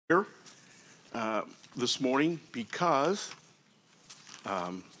here this morning because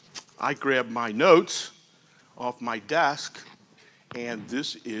I grabbed my notes off my desk, and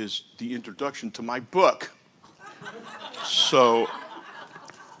this is the introduction to my book. So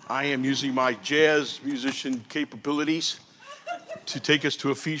I am using my jazz musician capabilities to take us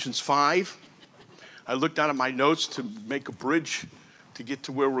to Ephesians 5. I looked down at my notes to make a bridge to get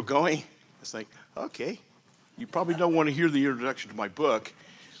to where we're going. It's like, okay, you probably don't want to hear the introduction to my book,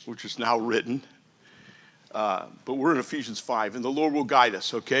 which is now written. But we're in Ephesians 5, and the Lord will guide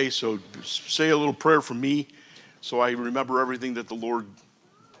us, okay? So say a little prayer for me so I remember everything that the Lord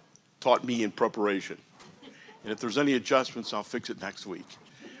taught me in preparation. And if there's any adjustments, I'll fix it next week.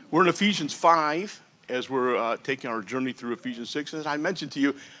 We're in Ephesians 5 as we're taking our journey through Ephesians 6. As I mentioned to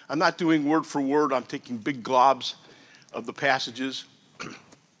you, I'm not doing word for word. I'm taking big globs of the passages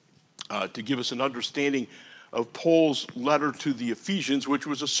to give us an understanding of Paul's letter to the Ephesians, which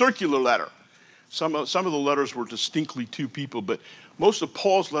was a circular letter. Some of the letters were distinctly to people, but most of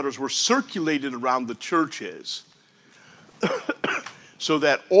Paul's letters were circulated around the churches so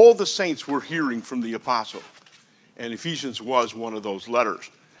that all the saints were hearing from the apostle. And Ephesians was one of those letters,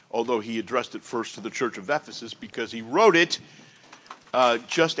 although he addressed it first to the church of Ephesus because he wrote it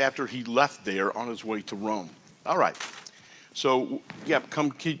just after he left there on his way to Rome. All right. So, yeah,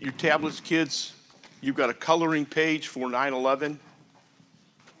 come get your tablets, kids. You've got a coloring page for 9/11.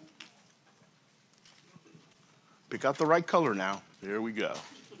 Pick out the right color now. There we go.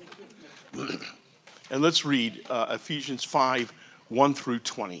 And let's read Ephesians 5, 1 through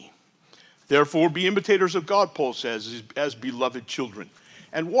 20. Therefore, be imitators of God, Paul says, as beloved children,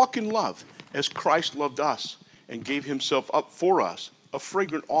 and walk in love, as Christ loved us and gave himself up for us, a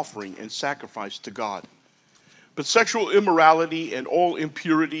fragrant offering and sacrifice to God. But sexual immorality and all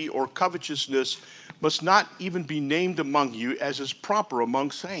impurity or covetousness must not even be named among you, as is proper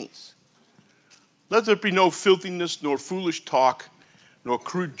among saints. Let there be no filthiness, nor foolish talk, nor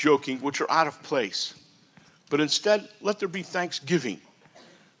crude joking, which are out of place. But instead, let there be thanksgiving.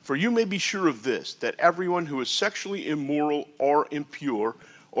 For you may be sure of this, that everyone who is sexually immoral or impure,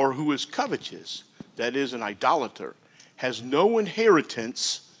 or who is covetous, that is, an idolater, has no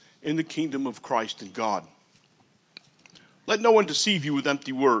inheritance in the kingdom of Christ and God. Let no one deceive you with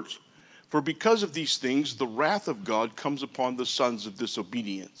empty words, for because of these things, the wrath of God comes upon the sons of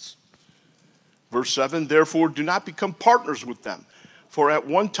disobedience. Verse 7, therefore do not become partners with them, for at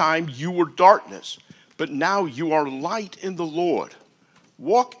one time you were darkness, but now you are light in the Lord.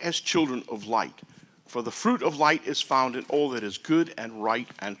 Walk as children of light, for the fruit of light is found in all that is good and right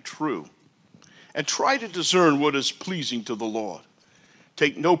and true. And try to discern what is pleasing to the Lord.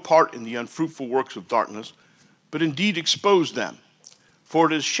 Take no part in the unfruitful works of darkness, but indeed expose them. For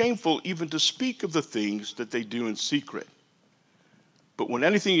it is shameful even to speak of the things that they do in secret. But when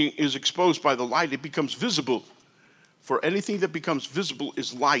anything is exposed by the light, it becomes visible. For anything that becomes visible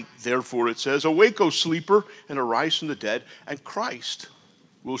is light. Therefore it says, awake, O sleeper, and arise from the dead, and Christ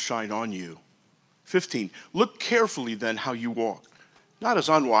will shine on you. 15, look carefully then how you walk, not as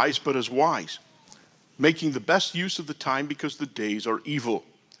unwise, but as wise, making the best use of the time because the days are evil.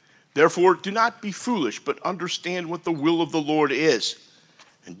 Therefore do not be foolish, but understand what the will of the Lord is.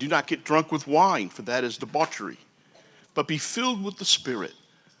 And do not get drunk with wine, for that is debauchery. But be filled with the Spirit,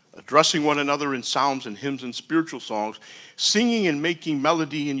 addressing one another in psalms and hymns and spiritual songs, singing and making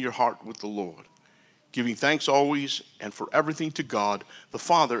melody in your heart with the Lord, giving thanks always and for everything to God, the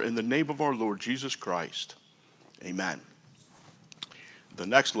Father, in the name of our Lord Jesus Christ. Amen. The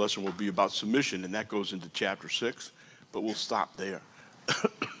next lesson will be about submission, and that goes into chapter 6, but we'll stop there.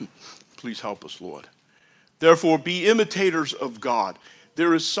 Please help us, Lord. Therefore, be imitators of God.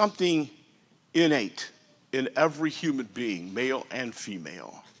 There is something innate in every human being, male and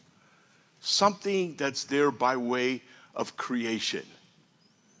female. Something that's there by way of creation.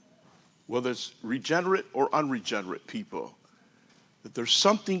 Whether it's regenerate or unregenerate people, that there's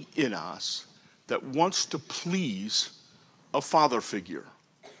something in us that wants to please a father figure.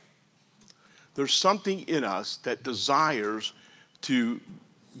 There's something in us that desires to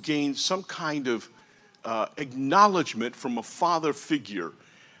gain some kind of acknowledgement from a father figure.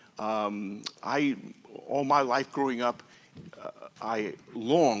 All my life growing up, I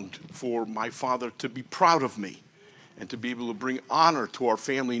longed for my father to be proud of me and to be able to bring honor to our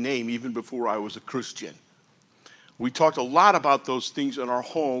family name even before I was a Christian. We talked a lot about those things in our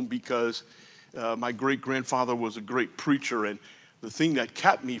home because my great-grandfather was a great preacher, and the thing that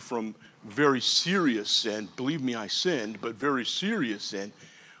kept me from very serious sin, believe me, I sinned, but very serious sin,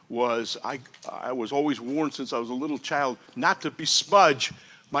 was I was always warned since I was a little child not to besmudge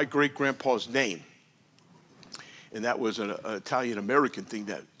my great-grandpa's name. and that was an Italian-American thing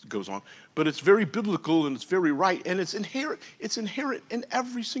that goes on. But it's very biblical, and it's very right, and it's inherent in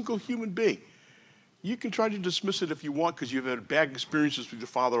every single human being. You can try to dismiss it if you want because you've had bad experiences with your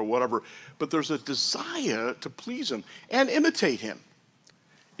father or whatever, but there's a desire to please him and imitate him.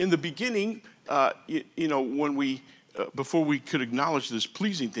 In the beginning, when before we could acknowledge this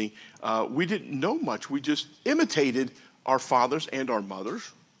pleasing thing, we didn't know much. We just imitated our fathers and our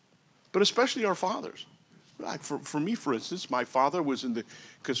mothers, but especially our fathers. Like for me, for instance, my father was in the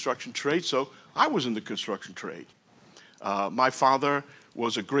construction trade, so I was in the construction trade. My father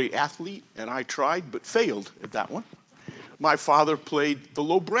was a great athlete, and I tried but failed at that one. My father played the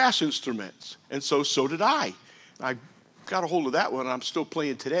low brass instruments, and so did I. I got a hold of that one, and I'm still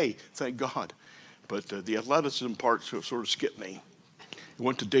playing today, thank God. But the athleticism part sort of skipped me. It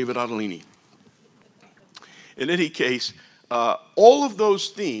went to David Adelini. In any case, all of those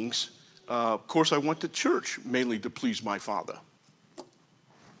things, of course, I went to church mainly to please my father.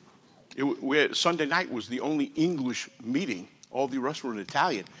 Sunday night was the only English meeting. All the rest were in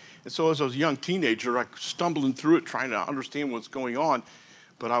Italian. And so as I was a young teenager, I was stumbling through it, trying to understand what's going on.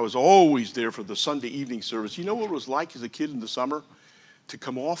 But I was always there for the Sunday evening service. You know what it was like as a kid in the summer? To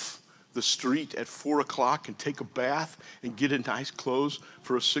come off the street at 4 o'clock and take a bath and get in nice clothes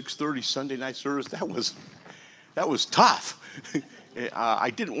for a 6:30 Sunday night service. That was tough. I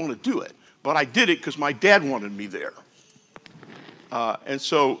didn't want to do it, but I did it because my dad wanted me there. And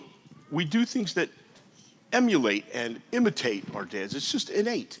so we do things that emulate and imitate our dads. It's just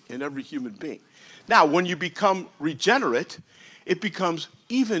innate in every human being. Now, when you become regenerate, it becomes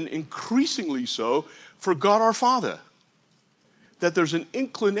even increasingly so for God our Father. That there's an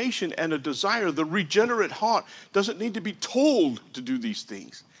inclination and a desire. The regenerate heart doesn't need to be told to do these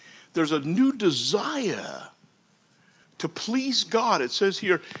things. There's a new desire to please God. It says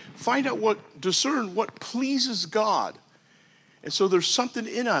here, discern what pleases God. And so there's something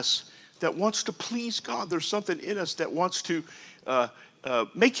in us that wants to please God. There's something in us that wants to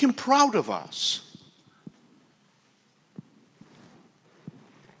make him proud of us.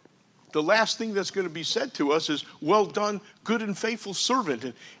 The last thing that's going to be said to us is, well done, good and faithful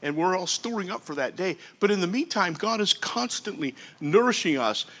servant. And we're all storing up for that day. But in the meantime, God is constantly nourishing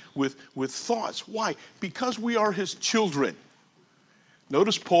us with thoughts. Why? Because we are his children.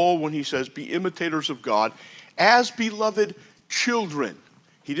 Notice Paul when he says, be imitators of God as beloved children.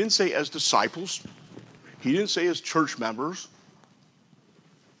 He didn't say as disciples. He didn't say as church members.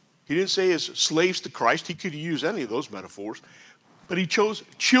 He didn't say as slaves to Christ. He could use any of those metaphors. But he chose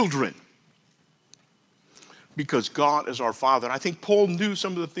children because God is our Father. And I think Paul knew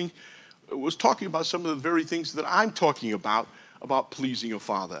some of the things, was talking about some of the very things that I'm talking about pleasing a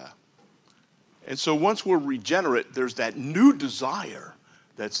Father. And so once we're regenerate, there's that new desire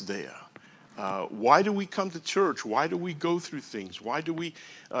that's there. Why do we come to church? Why do we go through things? Why do we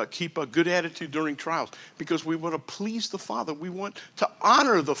keep a good attitude during trials? Because we want to please the Father. We want to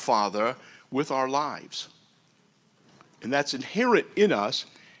honor the Father with our lives. And that's inherent in us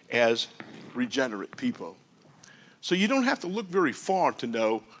as regenerate people. So you don't have to look very far to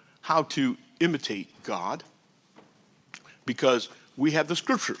know how to imitate God, because we have the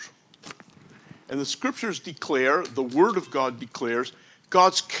Scriptures. And the Scriptures declare, the Word of God declares,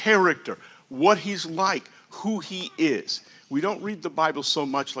 God's character, what he's like, who he is. We don't read the Bible so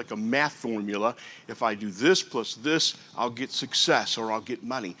much like a math formula. If I do this plus this, I'll get success or I'll get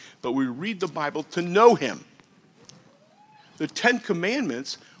money. But we read the Bible to know him. The 10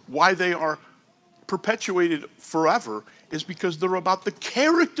 Commandments, why they are perpetuated forever, is because they're about the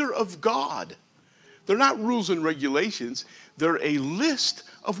character of God. They're not rules and regulations. They're a list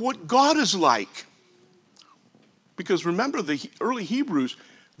of what God is like. Because remember, the early Hebrews,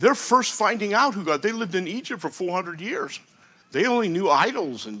 they're first finding out who God. They lived in Egypt for 400 years. They only knew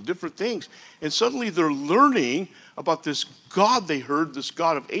idols and different things. And suddenly they're learning about this God they heard, this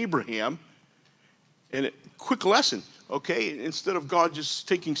God of Abraham. And quick lesson. Okay, instead of God just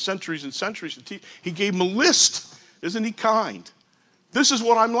taking centuries and centuries to teach, he gave them a list. Isn't he kind? This is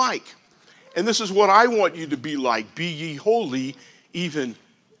what I'm like. And this is what I want you to be like. Be ye holy, even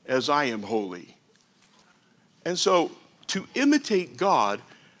as I am holy. And so to imitate God,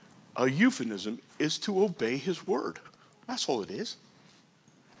 a euphemism, is to obey his word. That's all it is.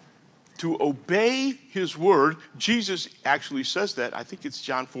 To obey his word. Jesus actually says that. I think it's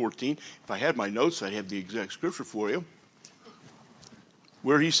John 14. If I had my notes, I'd have the exact scripture for you.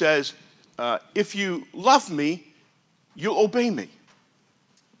 Where he says, if you love me, you'll obey me.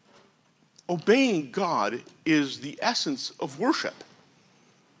 Obeying God is the essence of worship.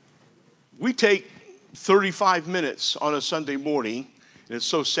 We take 35 minutes on a Sunday morning And it's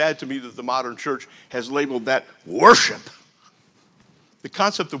so sad to me that the modern church has labeled that worship. The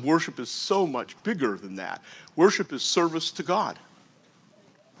concept of worship is so much bigger than that. Worship is service to God.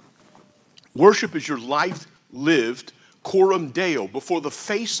 Worship is your life lived coram Deo, before the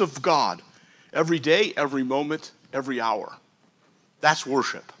face of God, every day, every moment, every hour. That's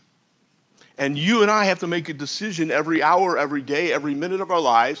worship. And you and I have to make a decision every hour, every day, every minute of our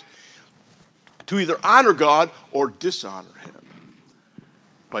lives to either honor God or dishonor him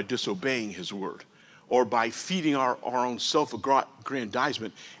by disobeying his word, or by feeding our own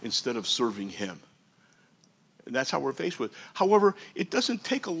self-aggrandizement instead of serving him. And that's how we're faced with. However, it doesn't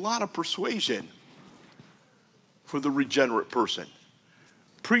take a lot of persuasion for the regenerate person.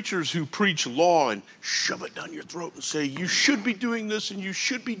 Preachers who preach law and shove it down your throat and say, you should be doing this and you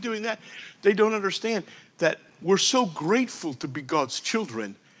should be doing that, they don't understand that we're so grateful to be God's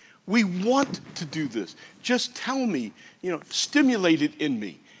children. We want to do this. Just tell me, stimulate it in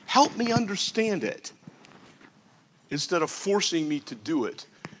me. Help me understand it, instead of forcing me to do it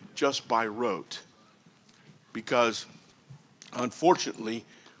just by rote. Because, unfortunately,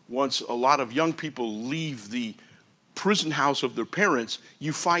 once a lot of young people leave the prison house of their parents,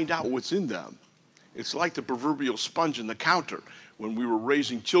 you find out what's in them. It's like the proverbial sponge in the counter when we were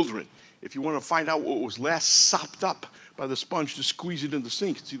raising children. If you want to find out what was last sopped up by the sponge, just squeeze it in the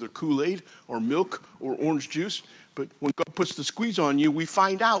sink. It's either Kool-Aid or milk or orange juice. But when God puts the squeeze on you, we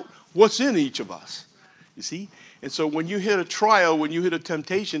find out what's in each of us. You see? And so when you hit a trial, when you hit a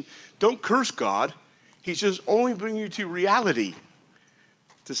temptation, don't curse God. He's just only bringing you to reality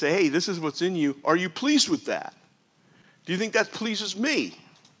to say, hey, this is what's in you. Are you pleased with that? Do you think that pleases me?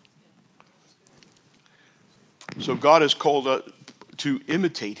 So God has called us to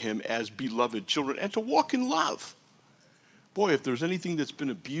imitate him as beloved children and to walk in love. Boy, if there's anything that's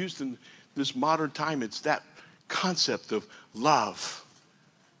been abused in this modern time, it's that concept of love.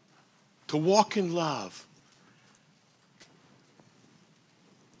 To walk in love.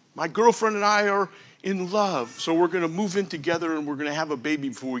 My girlfriend and I are in love, so we're going to move in together and we're going to have a baby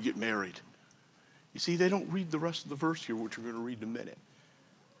before we get married. You see, they don't read the rest of the verse here, which we're going to read in a minute.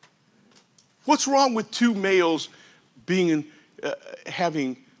 What's wrong with two males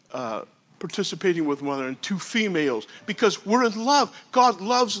participating with one another, and two females? Because we're in love. God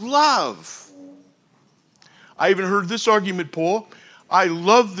loves love. I even heard this argument, Paul. I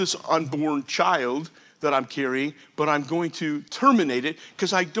love this unborn child that I'm carrying, but I'm going to terminate it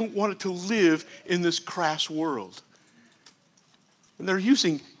because I don't want it to live in this crass world. And they're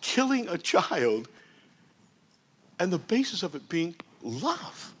using killing a child and the basis of it being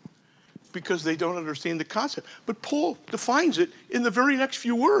love, because they don't understand the concept. But Paul defines it in the very next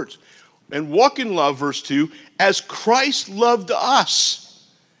few words. And walk in love, verse 2, as Christ loved us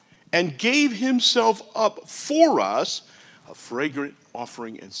and gave himself up for us, a fragrant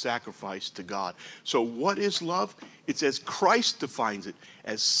offering and sacrifice to God. So what is love? It's as Christ defines it,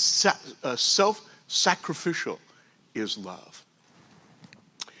 as self-sacrificial is love.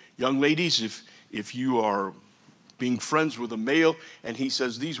 Young ladies, if you are being friends with a male and he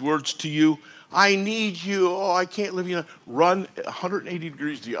says these words to you, I need you, oh, I can't live, run 180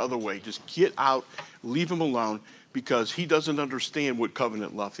 degrees the other way. Just get out, leave him alone, because he doesn't understand what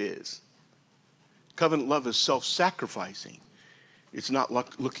covenant love is. Covenant love is self-sacrificing. It's not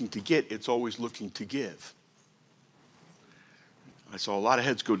looking to get, it's always looking to give. I saw a lot of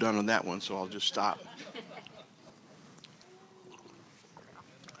heads go down on that one, so I'll just stop.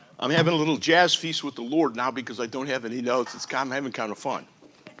 I'm having a little jazz feast with the Lord now because I don't have any notes. I'm having kind of fun.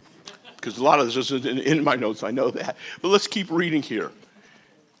 Because a lot of this isn't in my notes, I know that. But let's keep reading here.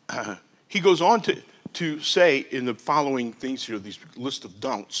 He goes on to say in the following things here, these list of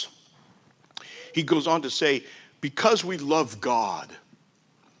don'ts. He goes on to say, because we love God,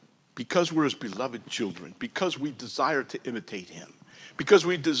 because we're his beloved children, because we desire to imitate him, because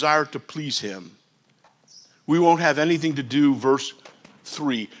we desire to please him, we won't have anything to do, verse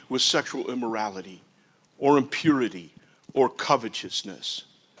 3, with sexual immorality or impurity or covetousness.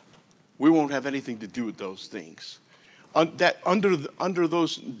 We won't have anything to do with those things. That under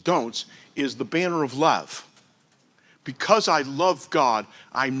those don'ts is the banner of love. Because I love God,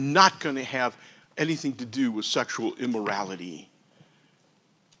 I'm not going to have anything to do with sexual immorality.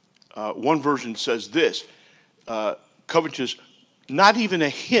 One version says this, covetous, not even a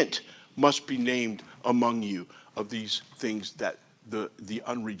hint must be named among you of these things that the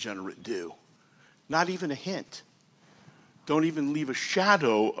unregenerate do. Not even a hint. Don't even leave a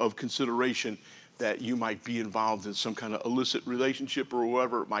shadow of consideration that you might be involved in some kind of illicit relationship or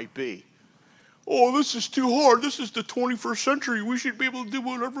whatever it might be. Oh, this is too hard. This is the 21st century. We should be able to do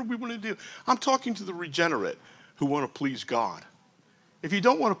whatever we want to do. I'm talking to the regenerate who want to please God. If you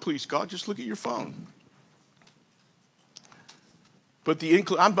don't want to please God, just look at your phone. But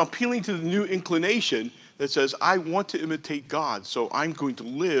I'm appealing to the new inclination that says, I want to imitate God, so I'm going to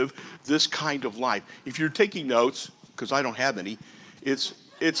live this kind of life. If you're taking notes, because I don't have any, it's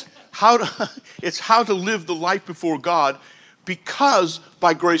how to live the life before God, because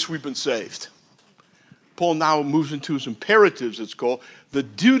by grace we've been saved. Paul now moves into his imperatives, it's called, the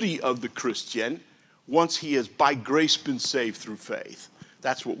duty of the Christian once he has by grace been saved through faith.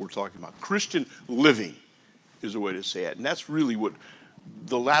 That's what we're talking about. Christian living is a way to say it. And that's really what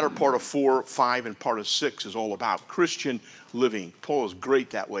the latter part of 4, 5, and part of 6 is all about. Christian living. Paul is great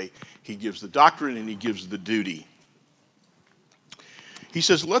that way. He gives the doctrine and he gives the duty. He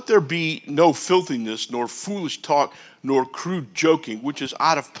says, let there be no filthiness, nor foolish talk, nor crude joking, which is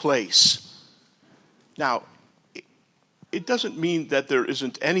out of place. Now, it doesn't mean that there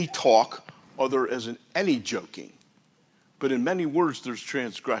isn't any talk or there isn't any joking. But in many words, there's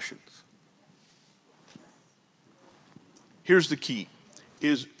transgressions. Here's the key,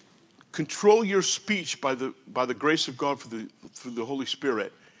 is control your speech by the grace of God through the Holy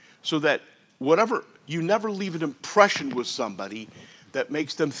Spirit, so that you never leave an impression with somebody that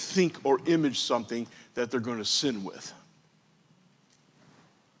makes them think or image something that they're going to sin with.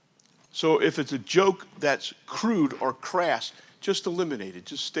 So if it's a joke that's crude or crass, just eliminate it.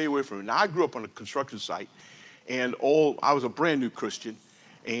 Just stay away from it. Now, I grew up on a construction site, and I was a brand new Christian,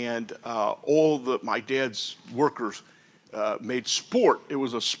 and my dad's workers made sport. It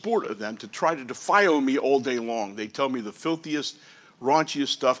was a sport of them to try to defile me all day long. They tell me the filthiest, raunchiest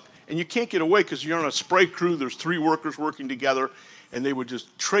stuff, and you can't get away because you're on a spray crew. There's 3 workers working together, and they would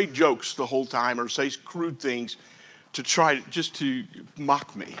just trade jokes the whole time or say crude things to try just to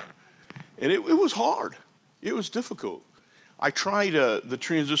mock me. And it was hard. It was difficult. I tried the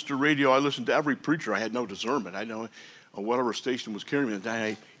transistor radio. I listened to every preacher. I had no discernment. I know whatever station was carrying me, I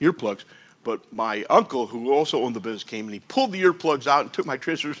had earplugs. But my uncle, who also owned the business, came and he pulled the earplugs out and took my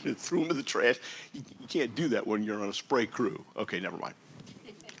transistors and threw them in the trash. You can't do that when you're on a spray crew. Okay, never mind.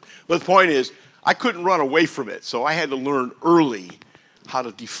 But the point is, I couldn't run away from it. So I had to learn early how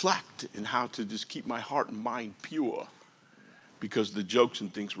to deflect and how to just keep my heart and mind pure, because the jokes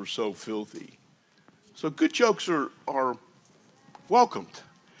and things were so filthy. So good jokes are welcomed,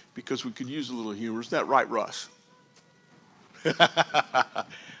 because we could use a little humor. Isn't that right, Russ?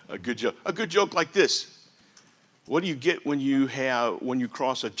 A good joke like this. What do you get when you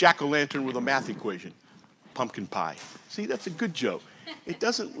cross a jack-o'-lantern with a math equation? Pumpkin pie. See, that's a good joke. It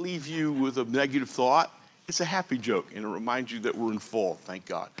doesn't leave you with a negative thought. It's a happy joke, and it reminds you that we're in fall. Thank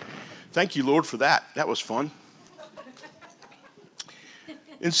God. Thank you, Lord, for that. That was fun.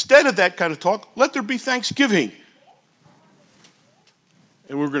 Instead of that kind of talk, let there be thanksgiving.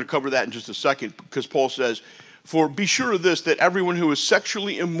 And we're going to cover that in just a second, because Paul says, for be sure of this, that everyone who is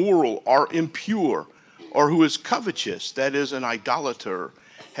sexually immoral or impure, or who is covetous, that is an idolater,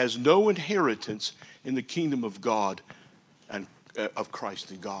 has no inheritance in the kingdom of God and of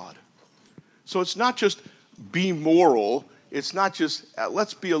Christ and God. So it's not just be moral. It's not just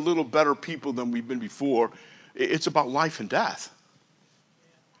let's be a little better people than we've been before. It's about life and death.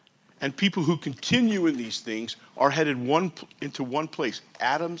 And people who continue in these things are headed into one place,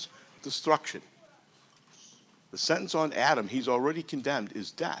 Adam's destruction. The sentence on Adam, he's already condemned,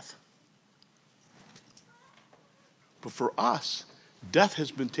 is death. But for us, death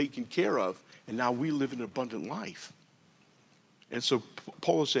has been taken care of, and now we live an abundant life. And so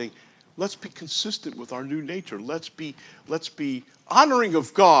Paul is saying, let's be consistent with our new nature. Let's be honoring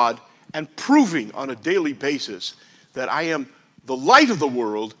of God and proving on a daily basis that I am the light of the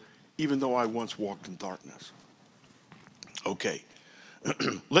world, even though I once walked in darkness. Okay.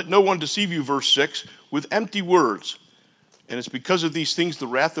 Let no one deceive you, verse 6, with empty words. And it's because of these things the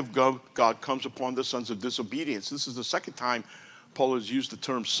wrath of God comes upon the sons of disobedience. This is the second time Paul has used the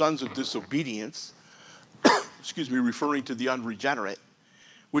term sons of disobedience, referring to the unregenerate,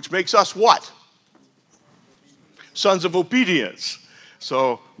 which makes us what? Sons of obedience.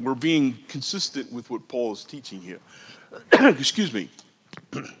 So we're being consistent with what Paul is teaching here. Excuse me.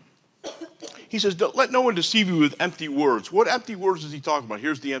 He says, let no one deceive you with empty words. What empty words is he talking about?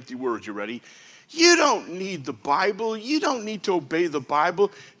 Here's the empty words. You ready? You don't need the Bible. You don't need to obey the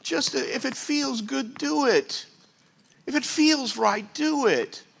Bible. Just if it feels good, do it. If it feels right, do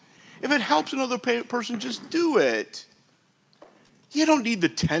it. If it helps another person, just do it. You don't need the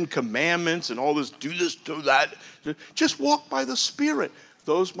 10 Commandments and all this, do that. Just walk by the Spirit.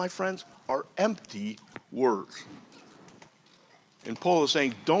 Those, my friends, are empty words. And Paul is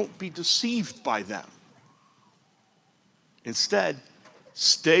saying, don't be deceived by them. Instead,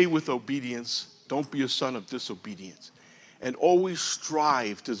 stay with obedience. Don't be a son of disobedience. and always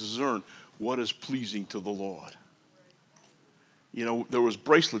strive to discern what is pleasing to the Lord. You know, there was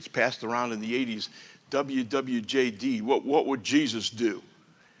bracelets passed around in the 80s, WWJD, what would Jesus do?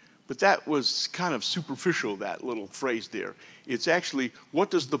 But that was kind of superficial, that little phrase there. It's actually,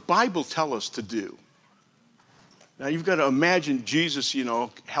 what does the Bible tell us to do? Now, you've got to imagine Jesus, you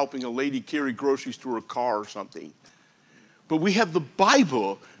know, helping a lady carry groceries to her car or something. But we have the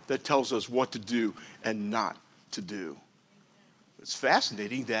Bible that tells us what to do and not to do. It's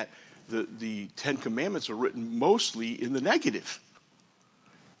fascinating that the Ten Commandments are written mostly in the negative.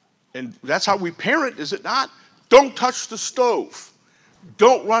 And that's how we parent, is it not? Don't touch the stove.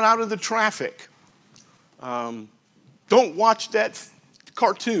 Don't run out of the traffic. Don't watch that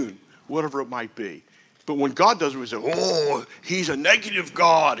cartoon, whatever it might be. But when God does it, we say, oh, he's a negative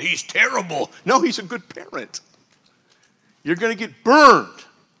God. He's terrible. No, he's a good parent. You're going to get burned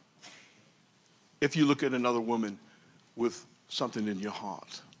if you look at another woman with something in your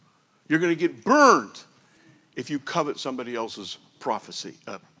heart. You're going to get burned if you covet somebody else's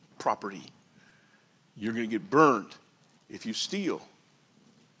property. You're going to get burned if you steal,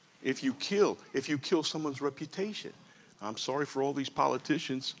 if you kill someone's reputation. I'm sorry for all these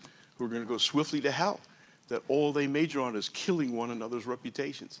politicians who are going to go swiftly to hell, that all they major on is killing one another's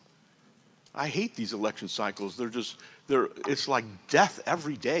reputations. I hate these election cycles. It's like death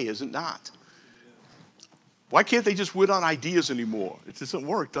every day, is it not? Why can't they just win on ideas anymore? It doesn't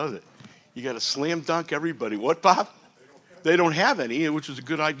work, does it? You got to slam dunk everybody. What, Bob? They don't have any, which is a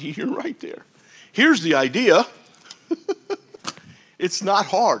good idea right there. Here's the idea. It's not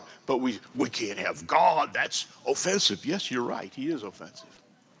hard, but we can't have God. That's offensive. Yes, you're right. He is offensive.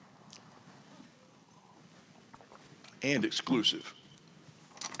 And exclusive.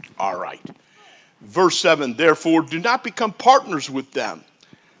 All right. Verse 7, therefore, do not become partners with them.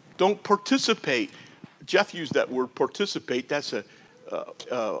 Don't participate. Jeff used that word, participate. That's a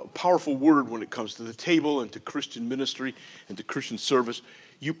powerful word when it comes to the table and to Christian ministry and to Christian service.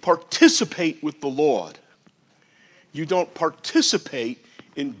 You participate with the Lord. You don't participate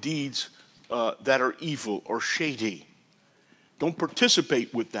in deeds that are evil or shady. Don't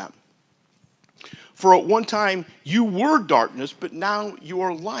participate with them. For at one time you were darkness, but now you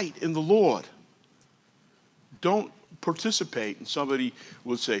are light in the Lord. Don't participate. And somebody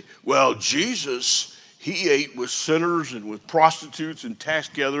will say, well, Jesus, he ate with sinners and with prostitutes and tax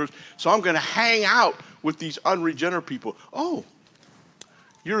gatherers, so I'm going to hang out with these unregenerate people. Oh,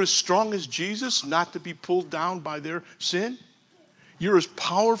 you're as strong as Jesus not to be pulled down by their sin? You're as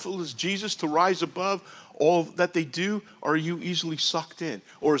powerful as Jesus to rise above all that they do? Or are you easily sucked in?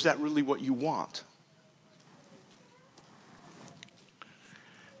 Or is that really what you want?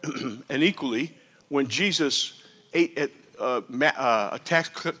 And equally, when Jesus ate at a tax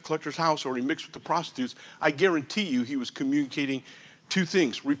collector's house or he mixed with the prostitutes, I guarantee you he was communicating two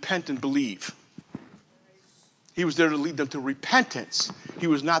things: repent and believe. He was there to lead them to repentance. He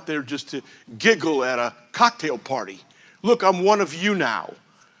was not there just to giggle at a cocktail party. Look, I'm one of you now.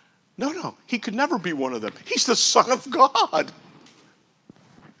 No, he could never be one of them. He's the Son of God.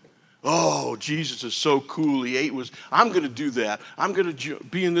 Oh, Jesus is so cool. He ate was, I'm going to do that. I'm going to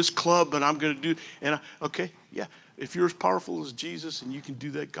be in this club and I'm going to do, okay, yeah. If you're as powerful as Jesus and you can do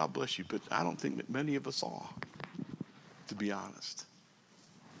that, God bless you. But I don't think that many of us are, to be honest.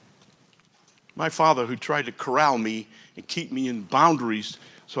 My father, who tried to corral me and keep me in boundaries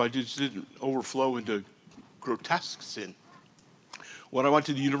so I just didn't overflow into grotesque sin. When I went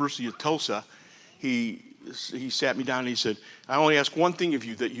to the University of Tulsa, he sat me down and he said, I only ask one thing of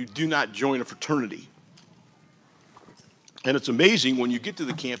you, that you do not join a fraternity. And it's amazing when you get to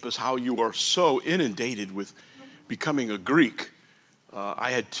the campus how you are so inundated with becoming a Greek.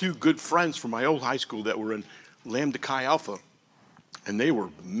 I had two good friends from my old high school that were in Lambda Chi Alpha, and they were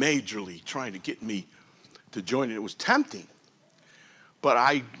majorly trying to get me to join it. It was tempting. But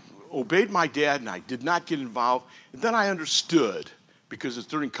I obeyed my dad and I did not get involved. And then I understood, because it's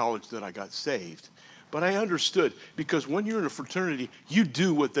during college that I got saved. But I understood, because when you're in a fraternity, you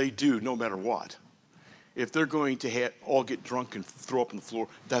do what they do no matter what. If they're going to all get drunk and throw up on the floor,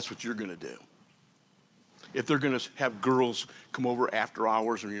 that's what you're going to do. If they're going to have girls come over after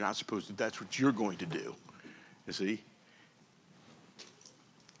hours and you're not supposed to, that's what you're going to do. You see?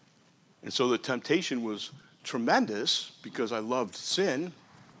 And so the temptation was tremendous because I loved sin.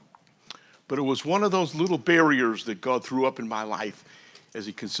 But it was one of those little barriers that God threw up in my life as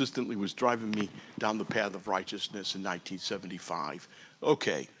he consistently was driving me down the path of righteousness in 1975.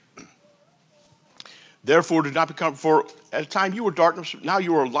 Okay. Therefore, do not become, for at a time you were darkness, now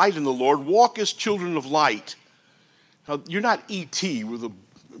you are light in the Lord. Walk as children of light. Now, you're not E.T. with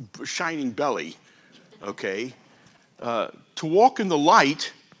a shining belly, okay? To walk in the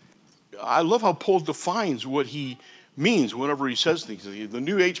light, I love how Paul defines what he means whenever he says things. The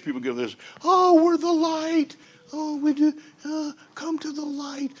New Age people give this, oh, we're the light. Oh, we do. Come to the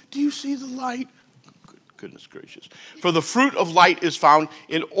light. Do you see the light? Goodness gracious. For the fruit of light is found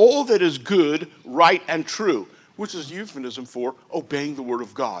in all that is good, right, and true, which is euphemism for obeying the word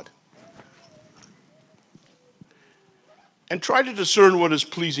of God. And try to discern what is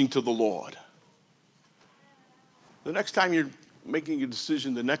pleasing to the Lord. The next time you're making a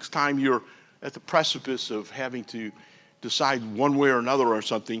decision, the next time you're at the precipice of having to decide one way or another or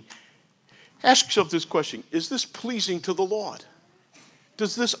something, ask yourself this question: is this pleasing to the Lord?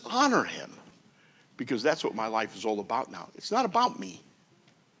 Does this honor him? Because that's what my life is all about now. It's not about me.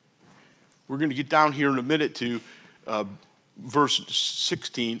 We're going to get down here in a minute to verse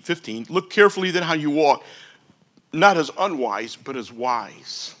 15. Look carefully then how you walk, not as unwise, but as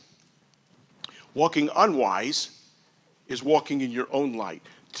wise. Walking unwise is walking in your own light,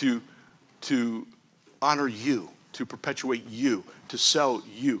 to honor you, to perpetuate you, to sell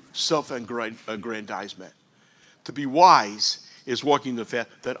you, self-aggrandizement. To be wise is walking the path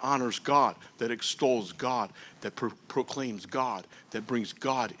that honors God, that extols God, that proclaims God, that brings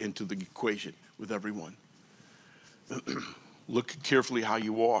God into the equation with everyone. Look carefully how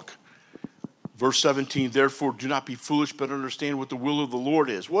you walk. Verse 17, therefore do not be foolish, but understand what the will of the Lord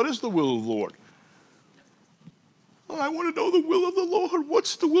is. What is the will of the Lord? I want to know the will of the Lord.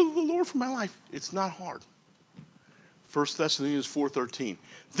 What's the will of the Lord for my life? It's not hard. 1 Thessalonians 4:13.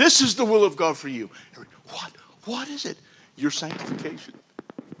 This is the will of God for you. What? What is it? Your sanctification.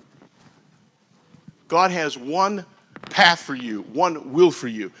 God has one path for you, one will for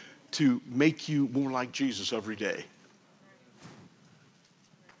you, to make you more like Jesus every day.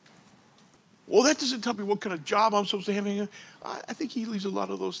 Well, that doesn't tell me what kind of job I'm supposed to have. I think he leaves a lot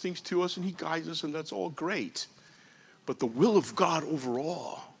of those things to us, and he guides us, and that's all great. But the will of God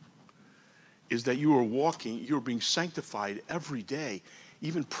overall is that you are walking, you're being sanctified every day,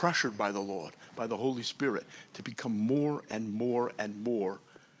 even pressured by the Lord, by the Holy Spirit, to become more and more and more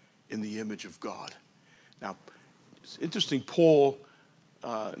in the image of God. Now, it's interesting, Paul,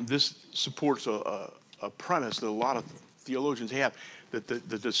 this supports a premise that a lot of theologians have, that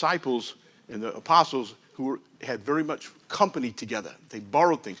the disciples and the apostles who had very much company together, they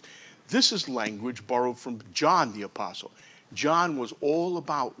borrowed things. This is language borrowed from John the apostle. John was all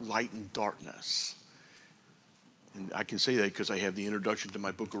about light and darkness. And I can say that because I have the introduction to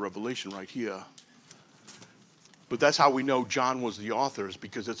my book of Revelation right here. But that's how we know John was the author, is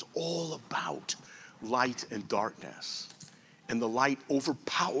because it's all about light and darkness, and the light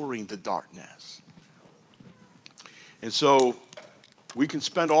overpowering the darkness. And so we can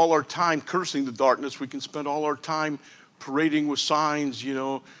spend all our time cursing the darkness. We can spend all our time parading with signs,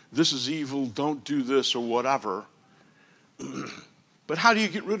 this is evil, don't do this, or whatever. But how do you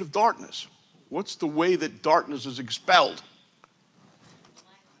get rid of darkness? What's the way that darkness is expelled?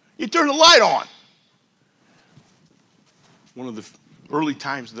 You turn the light on. One of the early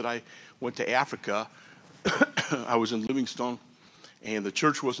times that I went to Africa, I was in Livingstone, and the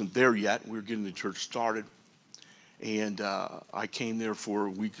church wasn't there yet. We were getting the church started. And I came there for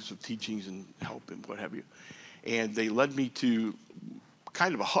weeks of teachings and help and what have you. And they led me to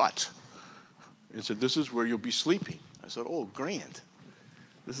kind of a hut and said, this is where you'll be sleeping. I said, oh, grand.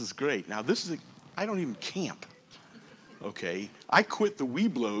 This is great. Now, I don't even camp, okay? I quit the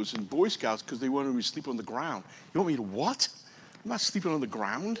Weeblos and Boy Scouts because they wanted me to sleep on the ground. You want me to what? I'm not sleeping on the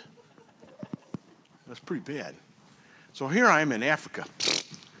ground. That's pretty bad. So here I am in Africa,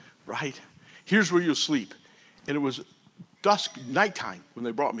 right? Here's where you'll sleep. And it was dusk, nighttime, when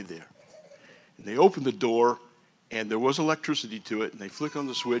they brought me there. And they opened the door, and there was electricity to it, and they flicked on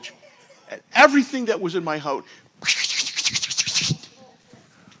the switch, and everything that was in my house,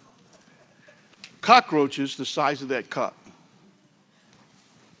 cockroaches the size of that cup.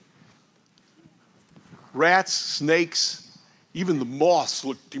 Rats, snakes, even the moths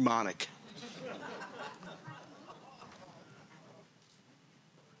looked demonic.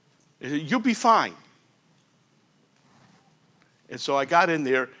 They said, you'll be fine. And so I got in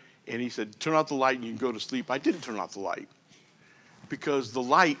there, and he said, turn out the light and you can go to sleep. I didn't turn out the light because the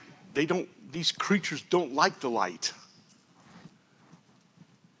light, these creatures don't like the light.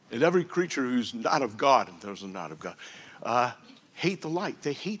 And every creature who's not of God, and those are not of God, hate the light.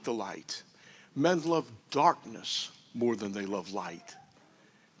 They hate the light. Men love darkness more than they love light.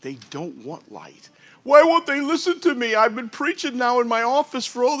 They don't want light. Why won't they listen to me? I've been preaching now in my office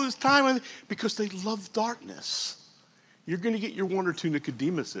for all this time. Because they love darkness. You're going to get your one or two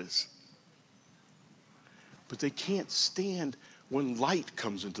Nicodemuses. But they can't stand when light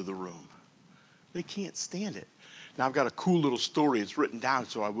comes into the room. They can't stand it. Now, I've got a cool little story. It's written down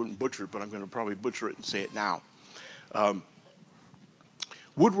so I wouldn't butcher it, but I'm going to probably butcher it and say it now.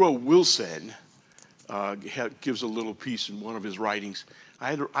 Woodrow Wilson gives a little piece in one of his writings.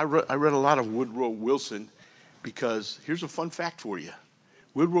 I read a lot of Woodrow Wilson because here's a fun fact for you.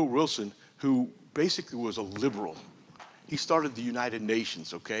 Woodrow Wilson, who basically was a liberal, he started the United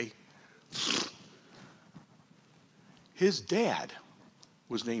Nations, okay? His dad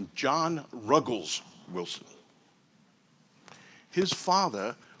was named John Ruggles Wilson. His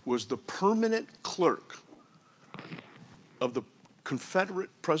father was the permanent clerk of the Confederate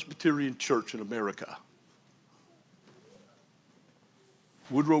Presbyterian Church in America.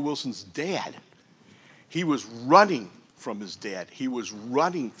 Woodrow Wilson's dad, he was running from his dad. He was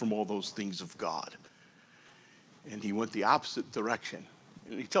running from all those things of God. And he went the opposite direction.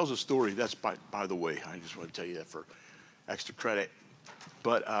 And he tells a story, that's by the way, I just want to tell you that for extra credit.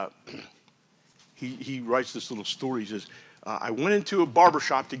 But he writes this little story. He says, I went into a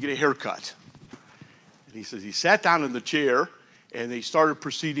barbershop to get a haircut. And he says he sat down in the chair, and they started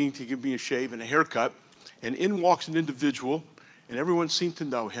proceeding to give me a shave and a haircut. And in walks an individual, and everyone seemed to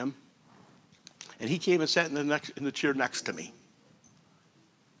know him. And he came and sat in the chair next to me.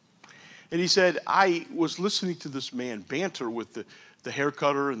 And he said, I was listening to this man banter with the hair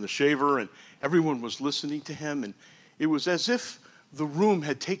cutter and the shaver, and everyone was listening to him. And it was as if the room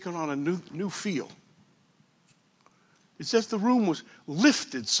had taken on a new feel. It's as if the room was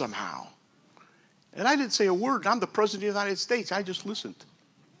lifted somehow. And I didn't say a word. I'm the President of the United States. I just listened.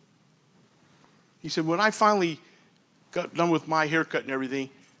 He said, when I finally got done with my haircut and everything,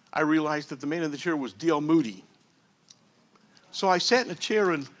 I realized that the man in the chair was D.L. Moody. So I sat in a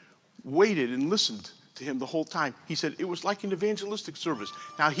chair and waited and listened to him the whole time. He said it was like an evangelistic service.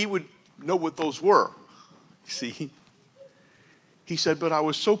 Now, he would know what those were, see? He said, but I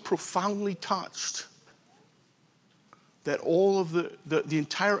was so profoundly touched that all of the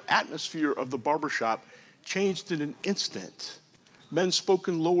entire atmosphere of the barbershop changed in an instant. Men spoke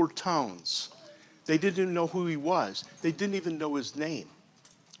in lower tones. They didn't even know who he was. They didn't even know his name.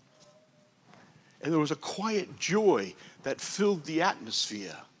 And there was a quiet joy that filled the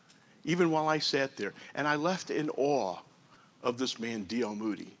atmosphere, even while I sat there. And I left in awe of this man, D.L.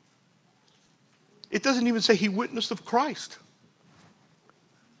 Moody. It doesn't even say he witnessed of Christ.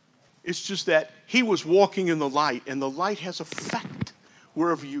 It's just that he was walking in the light, and the light has effect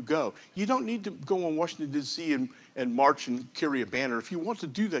wherever you go. You don't need to go on Washington, D.C. and march and carry a banner. If you want to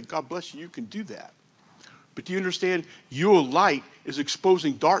do that, God bless you, you can do that. But do you understand? Your light is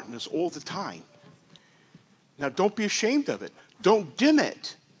exposing darkness all the time. Now, don't be ashamed of it. Don't dim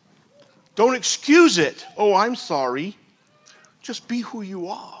it. Don't excuse it. Oh, I'm sorry. Just be who you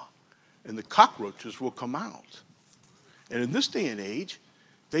are, and the cockroaches will come out. And in this day and age,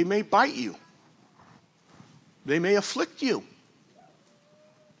 they may bite you. They may afflict you.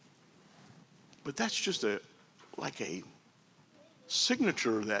 But that's just like a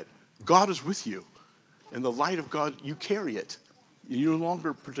signature that God is with you. And the light of God, you carry it. You no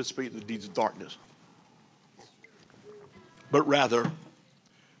longer participate in the deeds of darkness. But rather,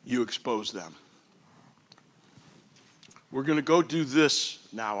 you expose them. We're going to go do this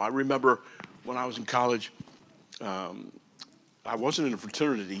now. I remember when I was in college, I wasn't in a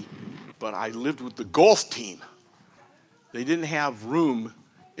fraternity, but I lived with the golf team. They didn't have room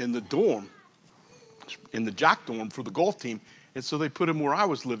in the dorm, in the jock dorm for the golf team, and so they put him where I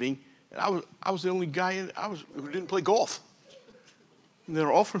was living, and I was the only guy who didn't play golf. And they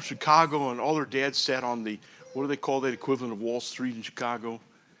were all from Chicago, and all their dads sat on the, what do they call that equivalent of Wall Street in Chicago?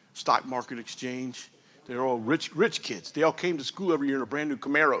 Stock market exchange. They're all rich kids. They all came to school every year in a brand new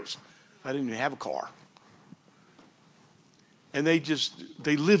Camaros. I didn't even have a car. And they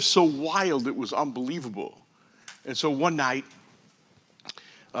lived so wild, it was unbelievable. And so one night,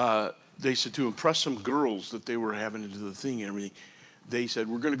 they said to impress some girls that they were having to do the thing and everything, they said,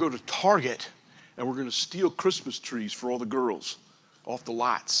 we're going to go to Target and we're going to steal Christmas trees for all the girls off the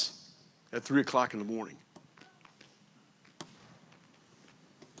lots at 3 o'clock in the morning.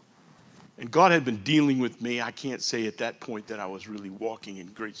 And God had been dealing with me. I can't say at that point that I was really walking in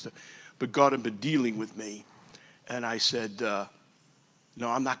great stuff, but God had been dealing with me. And I said, no,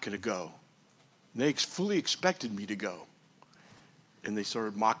 I'm not going to go. And they fully expected me to go. And they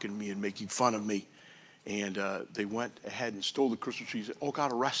started mocking me and making fun of me. And they went ahead and stole the Christmas trees. All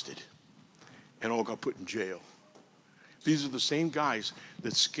got arrested and all got put in jail. These are the same guys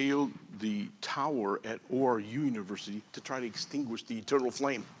that scaled the tower at ORU University to try to extinguish the eternal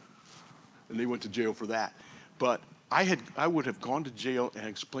flame. And they went to jail for that. But I would have gone to jail and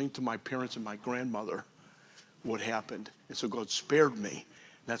explained to my parents and my grandmother what happened. And so God spared me.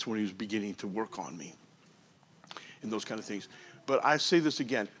 That's when he was beginning to work on me. in those kind of things. But I say this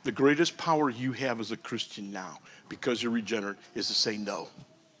again, the greatest power you have as a Christian now, because you're regenerate, is to say no.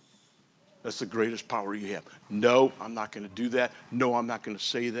 That's the greatest power you have. No, I'm not going to do that. No, I'm not going to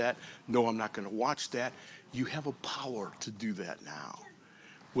say that. No, I'm not going to watch that. You have a power to do that now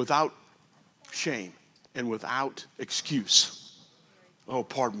without shame and without excuse. Oh,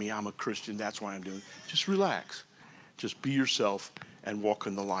 pardon me, I'm a Christian. That's why I'm doing it. Just relax. Just be yourself and walk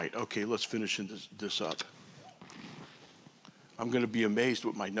in the light. Okay, let's finish this up. I'm going to be amazed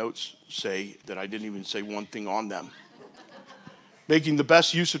what my notes say that I didn't even say one thing on them. Making the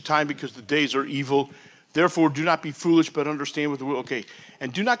best use of time because the days are evil. Therefore, do not be foolish, but understand with the will. Okay,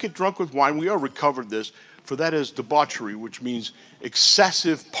 and do not get drunk with wine. We already covered this, for that is debauchery, which means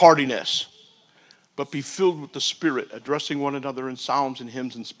excessive partiness. But be filled with the Spirit, addressing one another in psalms and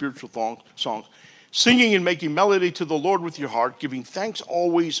hymns and spiritual songs, singing and making melody to the Lord with your heart, giving thanks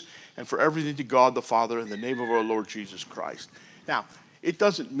always and for everything to God the Father in the name of our Lord Jesus Christ. Now, it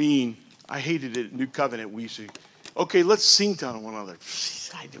doesn't mean, I hated it at New Covenant, we used to, okay, let's sing to one another.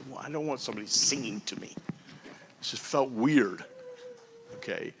 I don't want somebody singing to me. It just felt weird.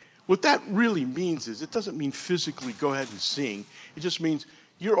 Okay. What that really means is, it doesn't mean physically go ahead and sing. It just means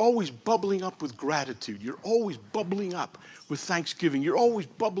you're always bubbling up with gratitude. You're always bubbling up with thanksgiving. You're always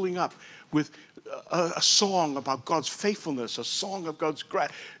bubbling up with a song about God's faithfulness, a song of God's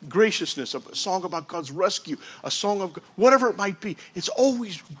graciousness, a song about God's rescue, a song of whatever it might be. It's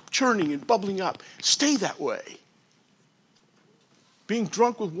always churning and bubbling up. Stay that way. Being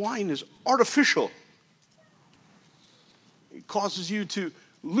drunk with wine is artificial. It causes you to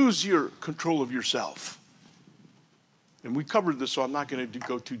lose your control of yourself. And we covered this, so I'm not going to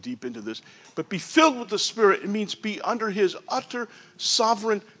go too deep into this. But be filled with the Spirit, it means be under his utter,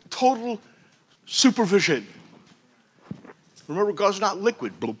 sovereign, total supervision. Remember, God's not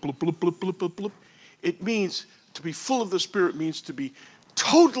liquid. Bloop, bloop, bloop, bloop, bloop, bloop, bloop. It means to be full of the Spirit means to be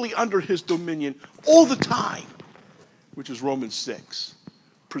totally under his dominion all the time, which is Romans 6.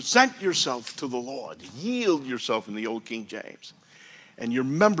 Present yourself to the Lord. Yield yourself in the old King James. And your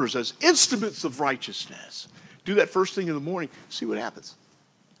members as instruments of righteousness. Do that first thing in the morning. See what happens.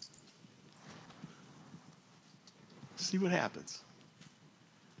 See what happens.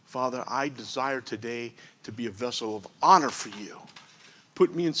 Father, I desire today to be a vessel of honor for you.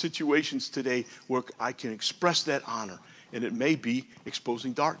 Put me in situations today where I can express that honor. And it may be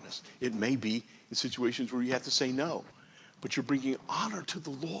exposing darkness. It may be in situations where you have to say no. But you're bringing honor to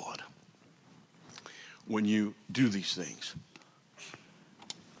the Lord when you do these things.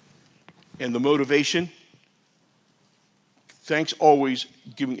 And the motivation, thanks always,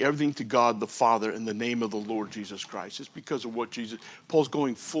 giving everything to God the Father in the name of the Lord Jesus Christ. It's because of what Jesus, Paul's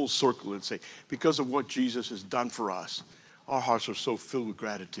going full circle and saying, because of what Jesus has done for us, our hearts are so filled with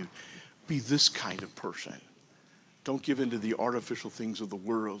gratitude. Be this kind of person. Don't give in to the artificial things of the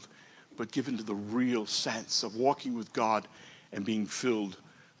world, but give into the real sense of walking with God and being filled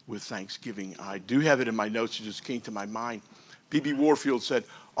with thanksgiving. I do have it in my notes. It just came to my mind. B.B. Warfield said,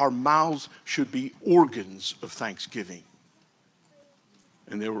 our mouths should be organs of thanksgiving.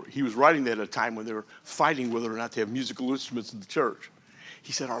 And he was writing that at a time when they were fighting whether or not to have musical instruments in the church.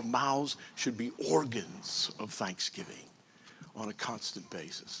 He said our mouths should be organs of thanksgiving on a constant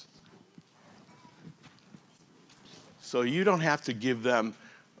basis. So you don't have to give them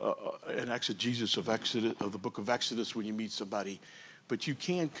an exegesis of the book of Exodus when you meet somebody, but you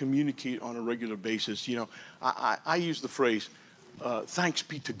can communicate on a regular basis. You know, I use the phrase, thanks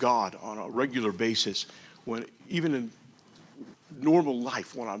be to God on a regular basis, when even in normal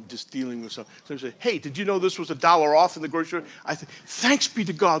life, when I'm just dealing with something. So I say, hey, did you know this was $1 off in the grocery store? I say, thanks be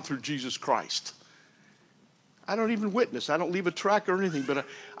to God through Jesus Christ. I don't even witness. I don't leave a track or anything, but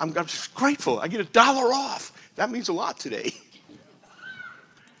I'm just grateful. I get $1 off. That means a lot today.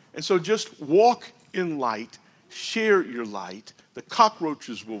 And so just walk in light, share your light. The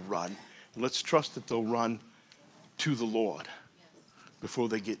cockroaches will run. And let's trust that they'll run to the Lord before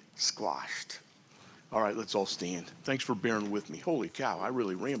they get squashed. All right, let's all stand. Thanks for bearing with me. Holy cow, I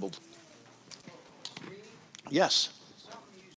really rambled. Yes.